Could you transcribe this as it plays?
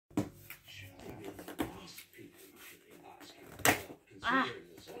Ah,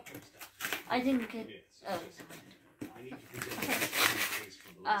 I didn't get. Oh,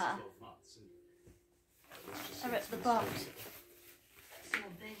 ah, I ripped the box.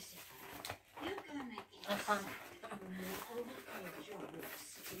 I can't.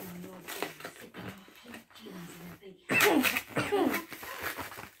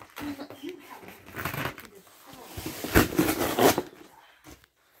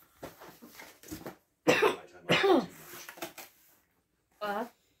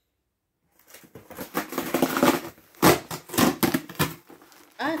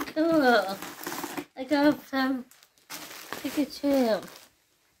 Ah, cool. I got some Pikachu.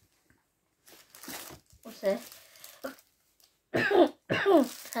 What's this?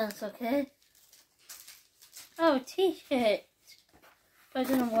 That's okay. Oh, t-shirt. I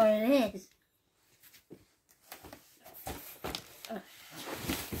don't know what it is.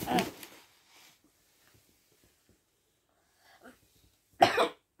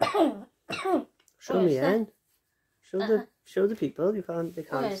 Show me then. Show the people. They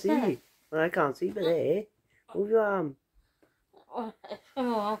can't see. That? Well, I can't see, but there. Move your arm.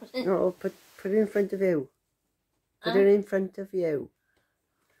 No, put it in front of you. Put it in front of you.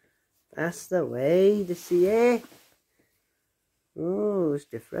 That's the way to see it. Oh, it's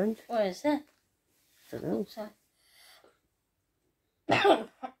different. What is it? I don't know.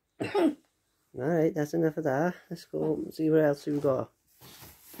 Alright, that's enough of that. Let's go and see what else we've got.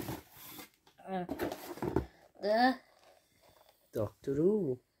 Doctor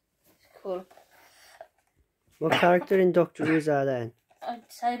Who. Cool. What character in Doctor Who is that then?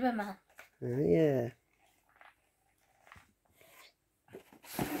 Cyberman. Yeah.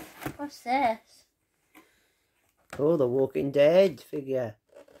 What's this? Oh, the Walking Dead figure.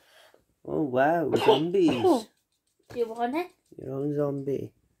 Oh wow, zombies. Do you want it? Your own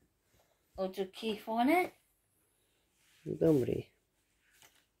zombie. Or do Keith want it? Zombie.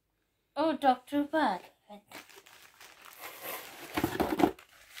 Oh, Doctor Bag.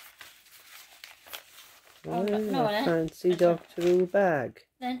 Oh, no, a fancy Doctor Who bag.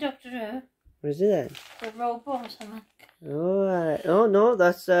 Then Doctor Who. What is it then? The robot or something. Oh, oh no,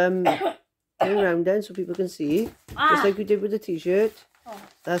 that's turn around then so people can see. Just like we did with the t-shirt. Oh.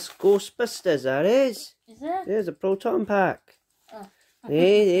 That's Ghostbusters, that is. Is it? There's a proton pack. Oh.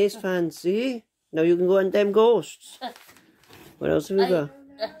 Hey, there's fancy. Now you can go on them ghosts. What else have we got?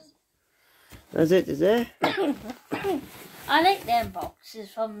 That's it, is it? I like them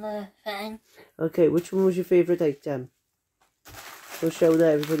boxes from the thing. Okay, which one was your favourite item? Go show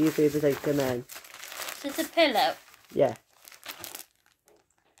everybody your favourite item then. Is this a pillow? Yeah.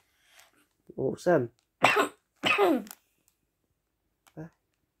 Awesome. Bye.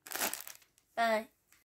 Bye.